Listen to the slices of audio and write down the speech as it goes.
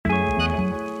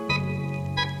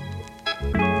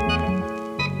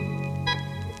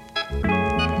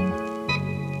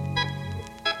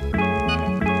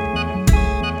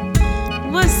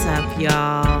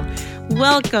y'all?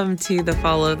 Welcome to the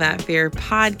Follow That Fear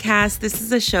podcast. This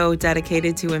is a show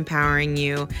dedicated to empowering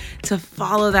you to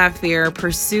follow that fear,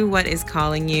 pursue what is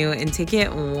calling you, and take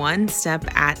it one step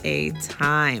at a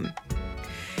time.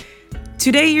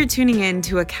 Today, you're tuning in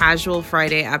to a casual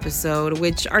Friday episode,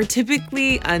 which are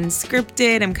typically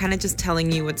unscripted. I'm kind of just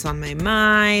telling you what's on my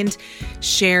mind,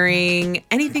 sharing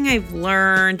anything I've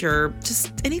learned, or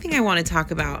just anything I want to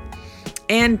talk about.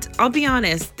 And I'll be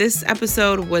honest, this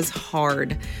episode was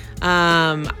hard.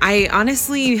 I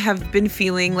honestly have been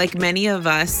feeling like many of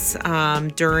us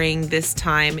during this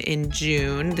time in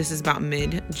June. This is about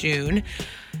mid-June.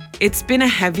 It's been a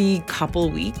heavy couple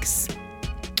weeks.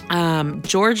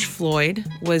 George Floyd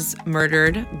was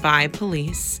murdered by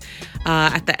police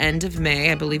at the end of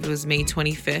May. I believe it was May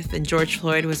 25th. And George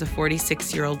Floyd was a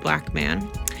 46-year-old black man.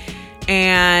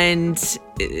 And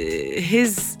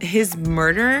his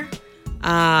murder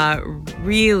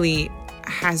really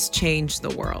has changed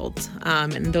the world.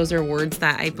 And those are words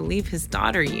that I believe his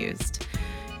daughter used.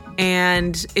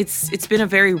 And it's been a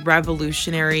very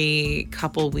revolutionary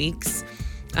couple weeks.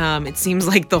 It seems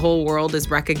like the whole world is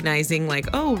recognizing like,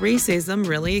 oh, racism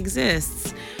really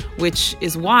exists, which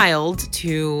is wild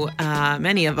to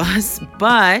many of us,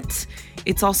 but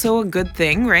it's also a good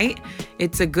thing, right?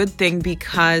 It's a good thing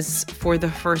because for the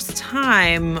first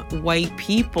time, white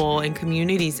people and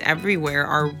communities everywhere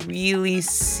are really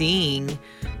seeing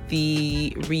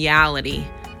the reality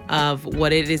of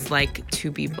what it is like to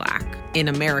be Black in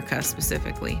America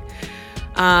specifically.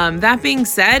 That being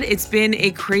said, it's been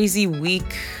a crazy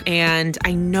week, and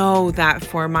I know that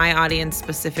for my audience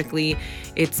specifically,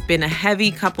 it's been a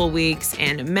heavy couple weeks,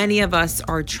 and many of us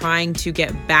are trying to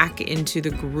get back into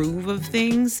the groove of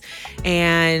things,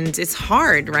 and it's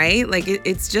hard, right? Like,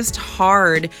 it's just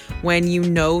hard when you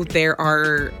know there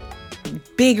are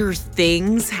bigger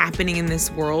things happening in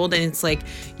this world, and it's like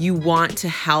you want to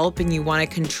help and you want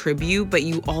to contribute, but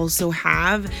you also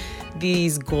have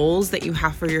these goals that you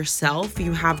have for yourself.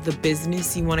 You have the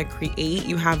business you want to create.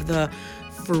 You have the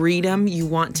freedom you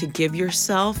want to give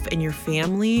yourself and your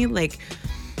family. Like,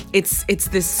 it's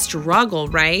this struggle,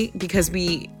 right? Because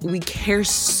we care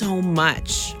so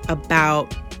much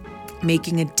about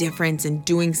making a difference and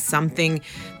doing something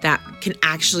that can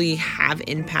actually have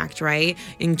impact, right?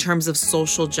 In terms of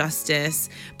social justice.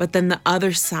 But then the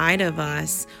other side of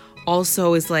us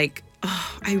also is like,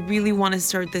 oh, I really want to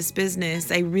start this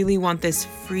business. I really want this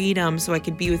freedom so I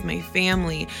could be with my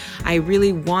family. I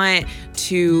really want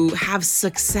to have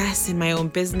success in my own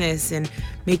business and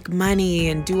make money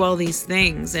and do all these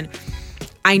things. And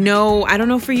I don't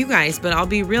know for you guys, but I'll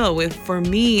be real for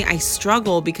me, I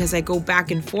struggle because I go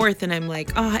back and forth and I'm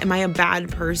like, oh, am I a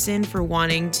bad person for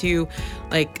wanting to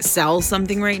like sell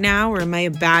something right now? Or am I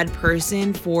a bad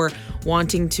person for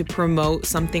wanting to promote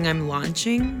something I'm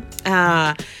launching?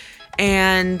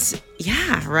 And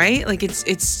yeah, right? Like it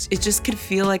just could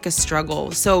feel like a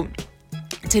struggle. So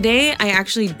today I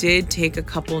actually did take a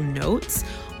couple notes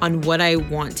on what I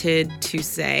wanted to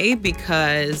say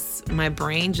because my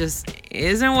brain just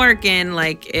isn't working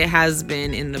like it has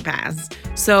been in the past.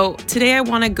 So today I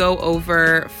want to go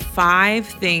over 5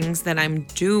 things that I'm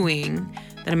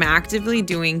actively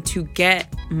doing to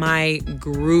get my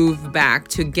groove back,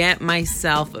 to get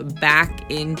myself back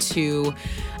into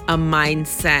a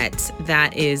mindset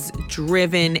that is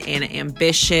driven and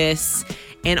ambitious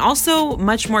and also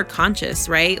much more conscious,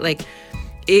 right? Like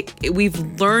we've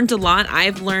learned a lot.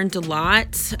 I've learned a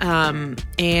lot.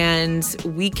 And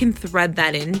we can thread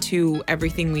that into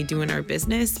everything we do in our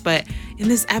business. But in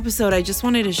this episode, I just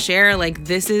wanted to share, like,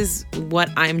 this is what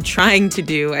I'm trying to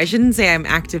do. I shouldn't say I'm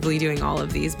actively doing all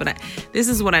of these, but this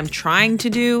is what I'm trying to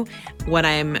do, what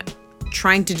I'm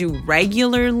trying to do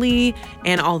regularly.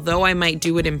 And although I might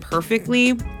do it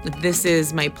imperfectly, this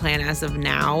is my plan as of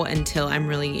now until I'm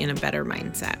really in a better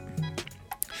mindset.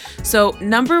 So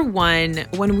number 1,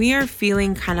 when we are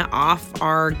feeling kind of off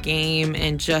our game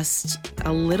and just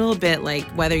a little bit like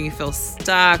whether you feel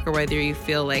stuck or whether you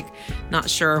feel like not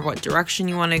sure of what direction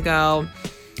you want to go,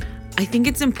 I think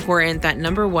it's important that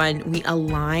number 1, we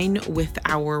align with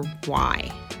our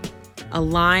why.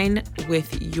 Align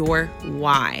with your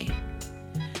why.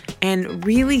 And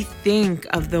really think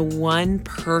of the one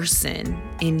person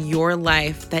in your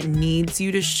life that needs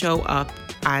you to show up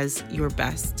as your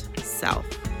best self.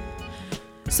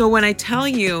 So when I tell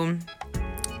you,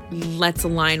 let's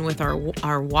align with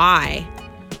our why,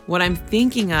 what I'm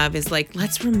thinking of is like,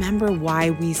 let's remember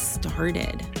why we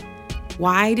started.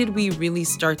 Why did we really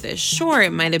start this? Sure,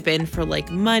 it might have been for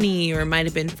like money, or it might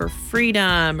have been for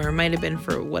freedom, or it might have been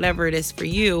for whatever it is for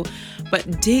you,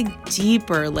 but dig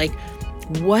deeper. Like,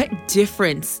 What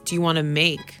difference do you want to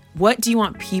make? What do you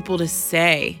want people to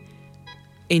say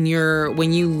when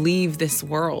you leave this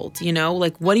world?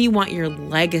 Like, what do you want your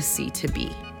legacy to be?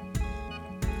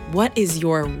 What is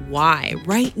your why?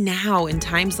 Right now, in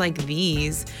times like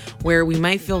these, where we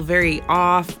might feel very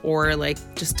off or like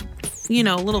just,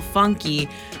 a little funky,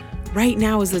 right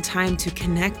now is the time to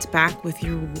connect back with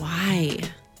your why.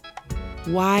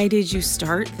 Why did you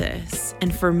start this?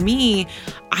 And for me,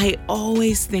 I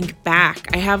always think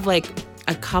back. I have like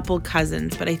a couple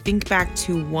cousins, but I think back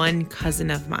to one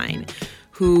cousin of mine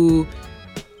who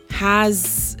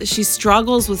she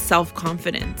struggles with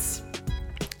self-confidence.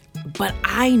 But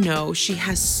I know she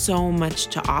has so much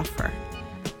to offer.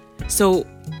 So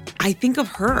I think of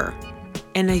her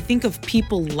and I think of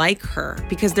people like her,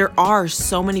 because there are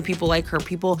so many people like her,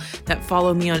 people that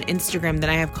follow me on Instagram that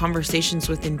I have conversations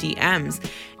with in DMs.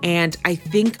 And I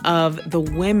think of the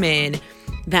women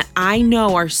that I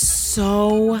know are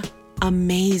so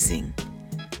amazing,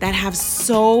 that have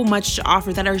so much to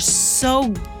offer, that are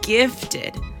so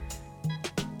gifted,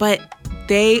 but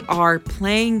they are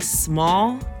playing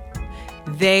small.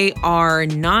 They are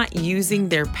not using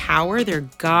their power, their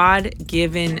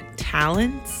God-given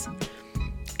talents,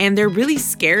 and they're really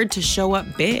scared to show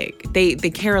up big. They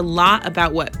care a lot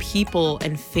about what people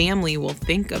and family will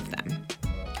think of them.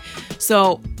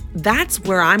 So that's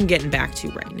where I'm getting back to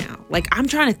right now. Like, I'm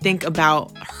trying to think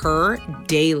about her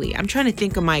daily. I'm trying to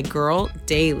think of my girl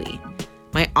daily,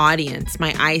 my audience,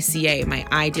 my ICA, my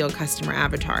ideal customer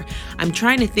avatar. I'm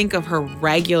trying to think of her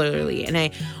regularly.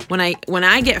 And when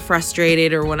I get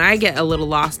frustrated or when I get a little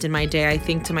lost in my day, I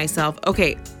think to myself,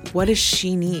 okay, what does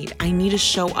she need? I need to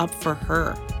show up for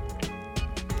her.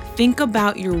 Think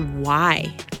about your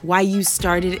why you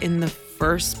started in the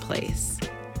first place.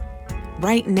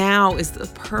 Right now is the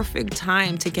perfect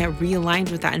time to get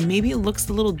realigned with that. And maybe it looks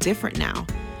a little different now.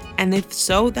 And if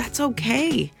so, that's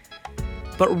okay.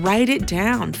 But write it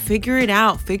down, figure it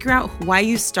out, figure out why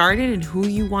you started and who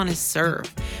you want to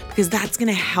serve, because that's going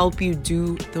to help you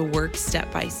do the work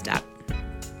step by step.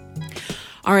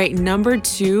 All right, number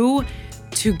 2,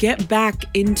 to get back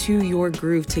into your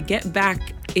groove, to get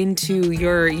back into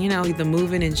your, the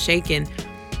moving and shaking.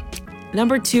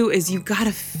 Number 2 is you got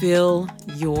to fill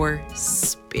your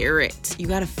spirit. You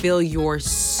got to fill your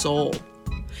soul.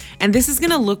 And this is going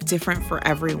to look different for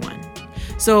everyone.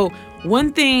 So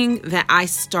one thing that I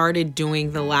started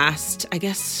doing the last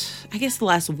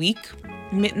week,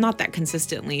 not that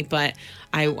consistently, but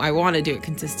I want to do it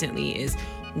consistently, is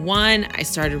one, I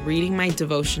started reading my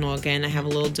devotional again. I have a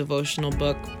little devotional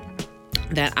book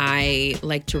that I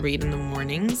like to read in the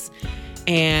mornings.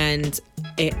 And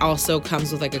it also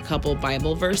comes with like a couple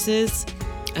Bible verses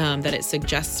that it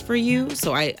suggests for you.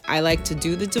 So I like to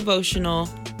do the devotional,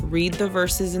 read the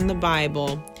verses in the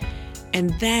Bible.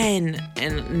 And then,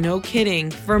 and no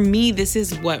kidding, for me, this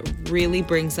is what really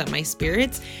brings up my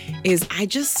spirits, is I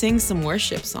just sing some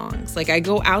worship songs. Like, I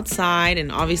go outside,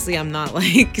 and obviously I'm not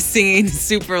like singing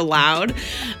super loud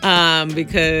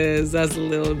because that's a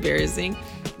little embarrassing.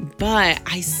 But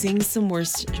I sing some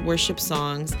worship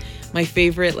songs. My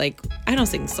favorite, I don't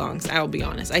sing songs, I'll be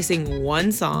honest. I sing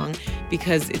one song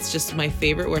because it's just my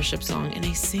favorite worship song, and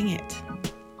I sing it.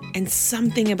 And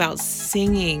something about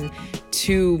singing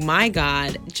to my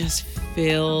God just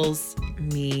fills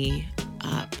me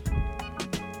up.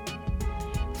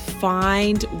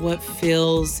 Find what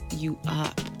fills you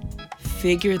up.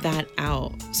 Figure that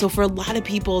out. So for a lot of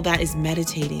people, that is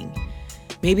meditating.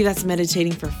 Maybe that's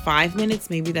meditating for 5 minutes.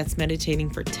 Maybe that's meditating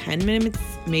for 10 minutes.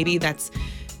 Maybe that's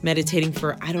meditating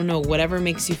for, whatever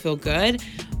makes you feel good.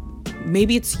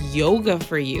 Maybe it's yoga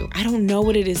for you. I don't know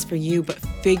what it is for you, but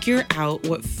figure out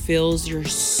what fills your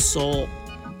soul,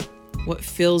 what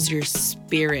fills your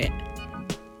spirit,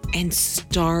 and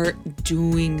start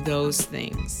doing those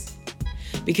things.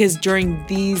 Because during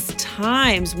these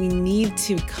times, we need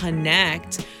to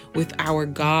connect with our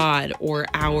God or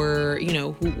our,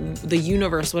 the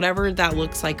universe, whatever that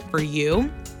looks like for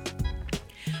you.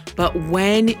 But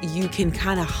when you can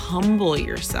kind of humble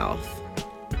yourself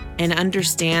and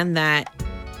understand that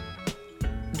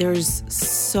there's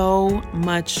so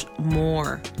much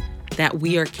more that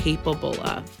we are capable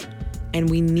of, and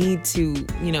we need to,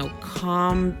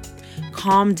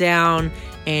 calm down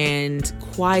and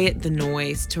quiet the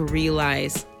noise to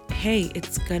realize, hey,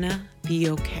 it's gonna be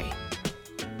okay.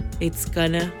 It's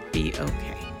gonna be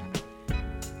okay.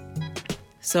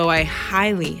 So I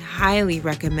highly, highly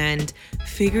recommend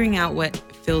figuring out what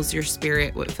fills your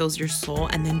spirit, what fills your soul,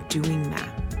 and then doing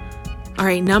that. All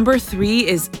right, number 3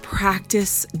 is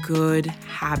practice good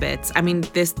habits. I mean,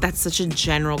 that's such a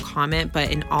general comment, but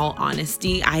in all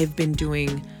honesty, I've been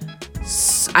doing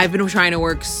I've been trying to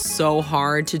work so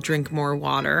hard to drink more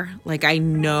water. Like, I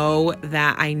know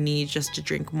that I need just to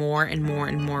drink more and more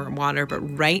and more water, but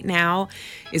right now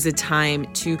is a time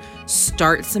to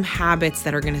start some habits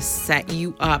that are going to set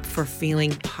you up for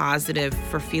feeling positive,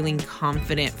 for feeling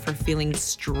confident, for feeling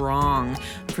strong,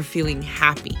 for feeling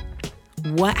happy.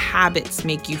 What habits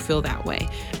make you feel that way?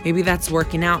 Maybe that's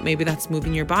working out, maybe that's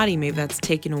moving your body, maybe that's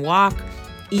taking a walk,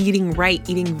 eating right,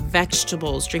 eating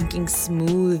vegetables, drinking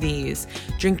smoothies,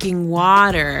 drinking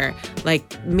water.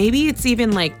 Like, maybe it's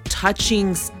even like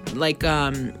touching, like,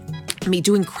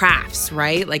 doing crafts,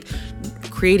 right? Like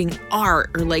creating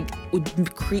art, or like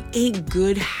create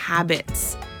good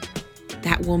habits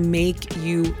that will make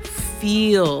you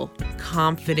feel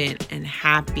confident and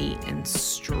happy and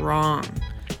strong,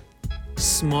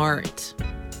 smart.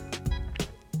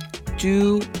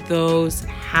 Do those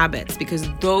habits, because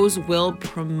those will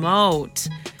promote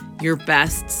your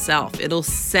best self. It'll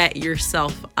set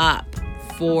yourself up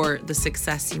for the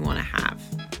success you want to have.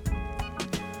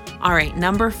 All right,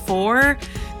 number 4,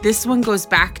 this one goes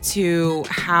back to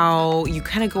how you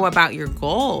kind of go about your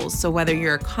goals. So whether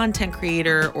you're a content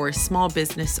creator or a small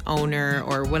business owner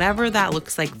or whatever that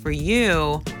looks like for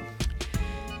you,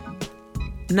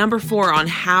 number 4 on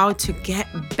how to get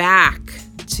back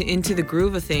into the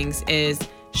groove of things is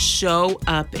show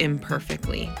up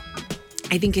imperfectly.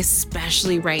 I think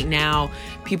especially right now,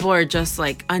 people are just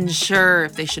like unsure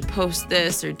if they should post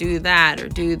this or do that.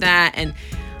 And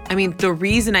I mean, the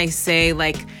reason I say,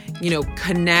 like,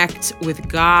 connect with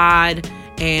God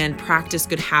and practice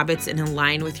good habits and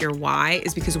align with your why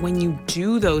is because when you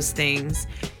do those things,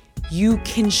 you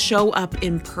can show up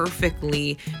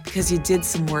imperfectly because you did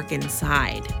some work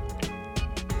inside.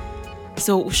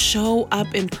 So show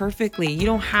up imperfectly. You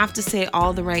don't have to say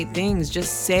all the right things.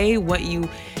 Just say what you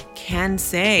can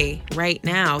say right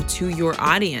now to your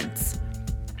audience.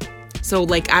 So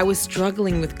like, I was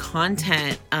struggling with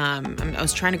content. I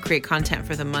was trying to create content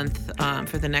for the month,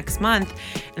 for the next month.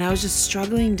 And I was just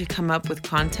struggling to come up with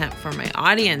content for my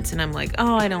audience. And I'm like,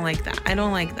 oh, I don't like that. I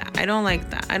don't like that. I don't like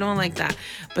that. I don't like that.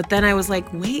 But then I was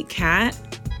like, wait, Kat,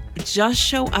 just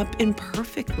show up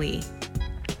imperfectly.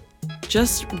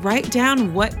 Just write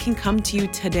down what can come to you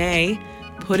today,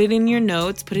 put it in your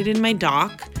notes, put it in my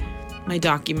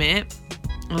document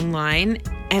online,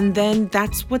 and then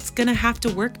that's what's gonna have to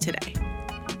work today.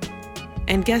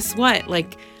 And guess what?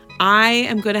 Like, I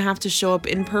am gonna have to show up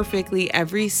imperfectly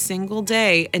every single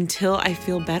day until I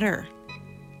feel better.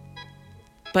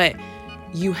 But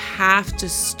you have to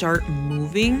start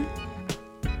moving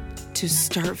to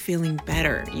start feeling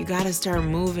better. You got to start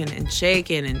moving and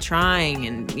shaking and trying.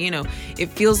 And, it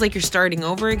feels like you're starting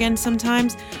over again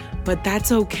sometimes, but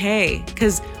that's okay.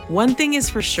 Because one thing is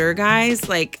for sure, guys,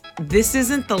 like, this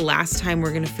isn't the last time we're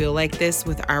going to feel like this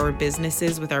with our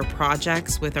businesses, with our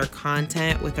projects, with our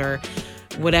content, with our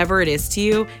whatever it is to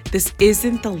you. This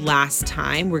isn't the last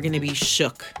time we're going to be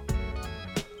shook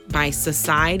by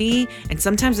society. And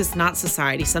sometimes it's not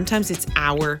society. Sometimes it's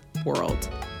our world.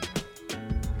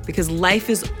 Because life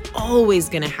is always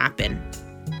going to happen.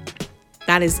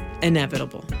 That is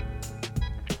inevitable.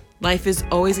 Life is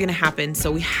always going to happen.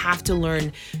 So we have to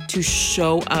learn to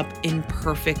show up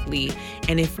imperfectly.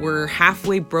 And if we're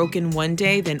halfway broken one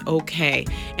day, then okay.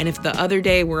 And if the other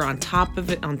day we're on top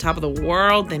of it, on top of the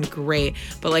world, then great.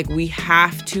 But like, we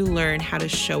have to learn how to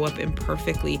show up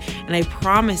imperfectly. And I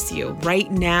promise you,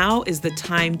 right now is the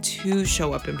time to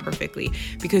show up imperfectly,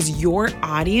 because your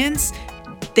audience,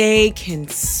 they can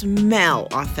smell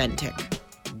authentic.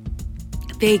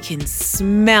 They can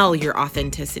smell your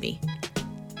authenticity.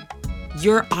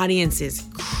 Your audience is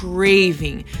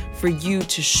craving for you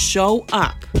to show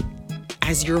up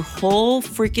as your whole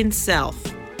freaking self,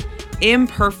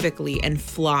 imperfectly and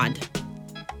flawed.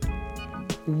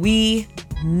 We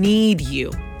need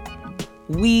you.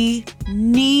 We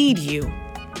need you.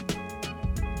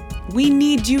 We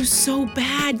need you so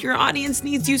bad. Your audience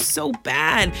needs you so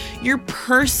bad. Your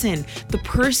person, the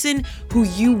person who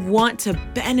you want to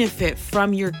benefit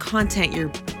from your content, your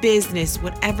business,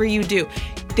 whatever you do,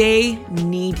 they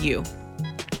need you.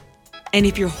 And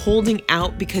if you're holding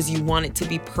out because you want it to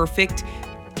be perfect,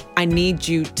 I need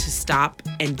you to stop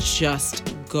and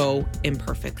just go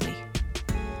imperfectly.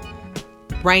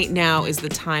 Right now is the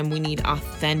time we need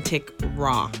authentic,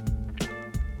 raw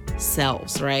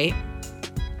selves, right?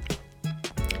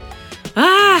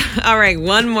 All right,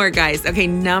 one more, guys. Okay,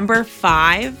 number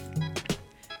 5,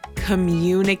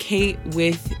 communicate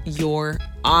with your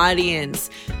audience.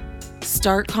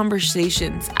 Start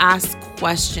conversations, ask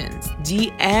questions,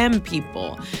 DM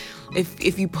people.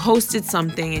 If you posted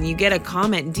something and you get a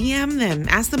comment, DM them,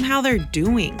 ask them how they're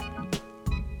doing.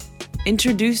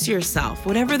 Introduce yourself,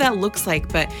 whatever that looks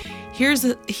like. But here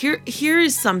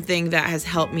is something that has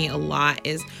helped me a lot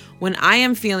is when I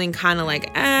am feeling kind of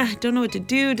like, don't know what to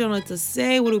do, don't know what to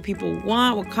say, what do people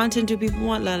want, what content do people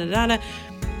want, la da da da.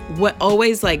 What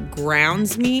always like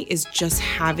grounds me is just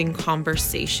having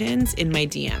conversations in my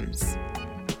DMs.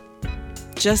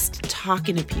 Just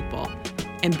talking to people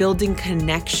and building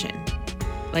connection.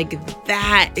 Like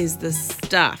that is the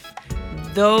stuff.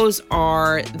 Those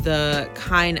are the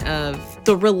kind of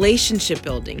the relationship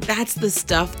building. That's the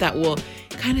stuff that will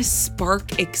kind of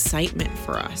spark excitement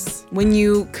for us. When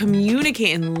you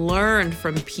communicate and learn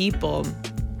from people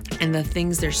and the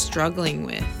things they're struggling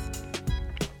with,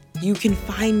 you can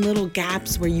find little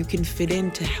gaps where you can fit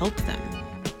in to help them.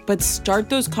 But start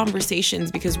those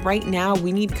conversations because right now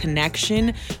we need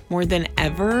connection more than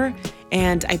ever.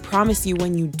 And I promise you,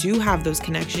 when you do have those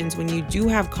connections, when you do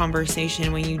have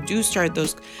conversation, when you do start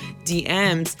those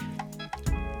DMs,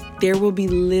 there will be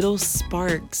little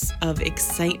sparks of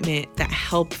excitement that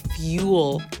help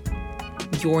fuel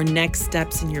your next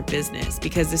steps in your business.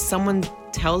 Because if someone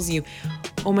tells you,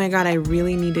 oh my God, I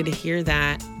really needed to hear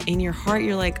that, in your heart,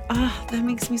 you're like, that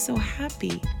makes me so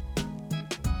happy.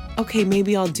 Okay,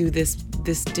 maybe I'll do this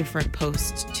different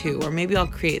post too, or maybe I'll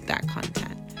create that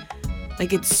content.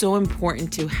 Like it's so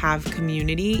important to have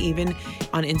community, even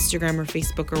on Instagram or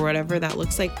Facebook or whatever that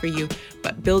looks like for you.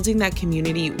 But building that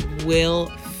community will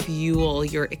fuel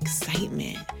your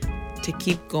excitement to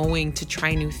keep going, to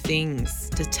try new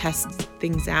things, to test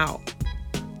things out.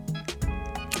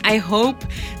 I hope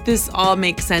this all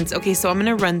makes sense. Okay, so I'm going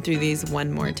to run through these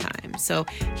one more time. So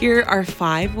here are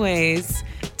 5 ways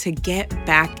to get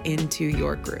back into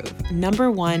your groove. Number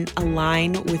 1,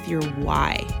 align with your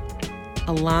why.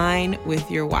 Align with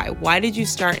your why. Why did you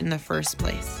start in the first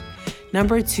place?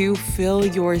 Number 2, fill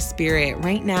your spirit.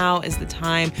 Right now is the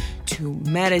time to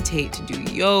meditate, to do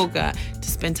yoga, to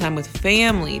spend time with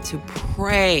family, to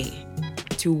pray,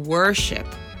 to worship,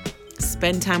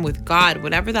 spend time with God,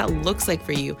 whatever that looks like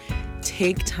for you.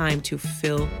 Take time to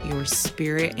fill your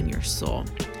spirit and your soul.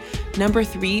 Number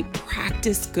 3,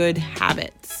 practice good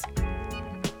habits.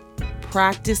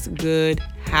 Practice good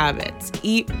habits.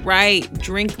 Eat right,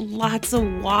 drink lots of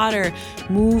water,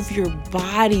 move your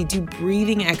body, do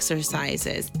breathing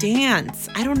exercises, dance.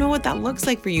 I don't know what that looks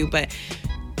like for you, but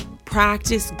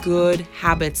practice good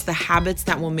habits, the habits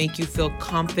that will make you feel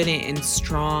confident and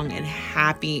strong and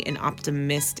happy and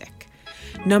optimistic.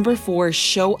 Number 4,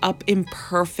 show up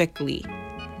imperfectly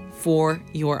for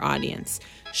your audience.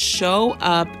 Show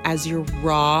up as your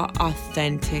raw,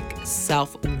 authentic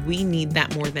self. We need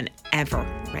that more than ever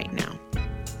right now.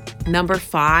 Number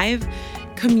 5,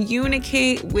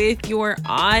 communicate with your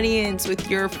audience, with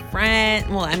your friend.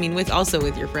 Well, I mean, with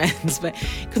your friends, but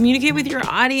communicate with your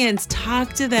audience.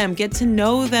 Talk to them, get to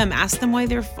know them, ask them why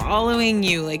they're following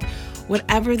you. Like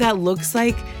whatever that looks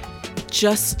like,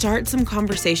 just start some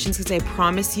conversations because I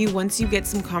promise you, once you get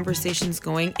some conversations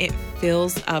going, it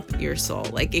fills up your soul.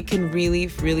 Like it can really,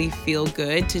 really feel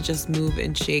good to just move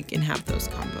and shake and have those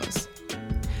combos.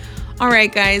 All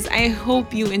right, guys, I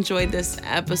hope you enjoyed this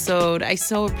episode. I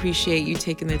so appreciate you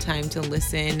taking the time to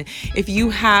listen. If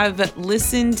you have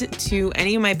listened to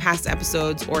any of my past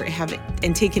episodes or have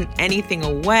taken anything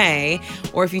away,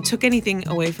 or if you took anything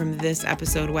away from this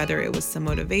episode, whether it was some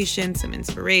motivation, some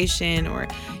inspiration, or,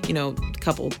 a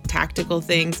couple tactical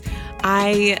things,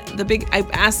 I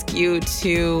ask you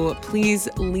to please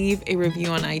leave a review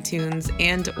on iTunes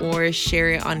and or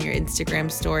share it on your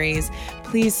Instagram stories.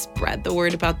 Please spread the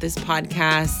word about this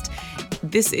podcast.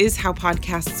 This is how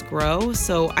podcasts grow,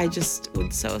 so I just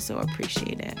would so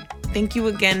appreciate it. Thank you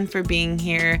again for being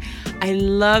here. I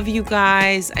love you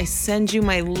guys. I send you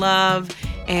my love,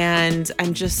 and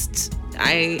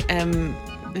I am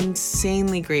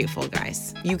insanely grateful,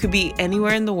 guys. You could be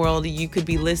anywhere in the world. You could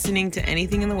be listening to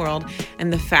anything in the world,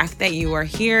 and the fact that you are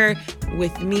here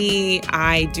with me,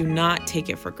 I do not take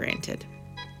it for granted.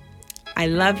 I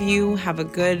love you. Have a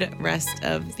good rest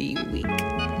of the week.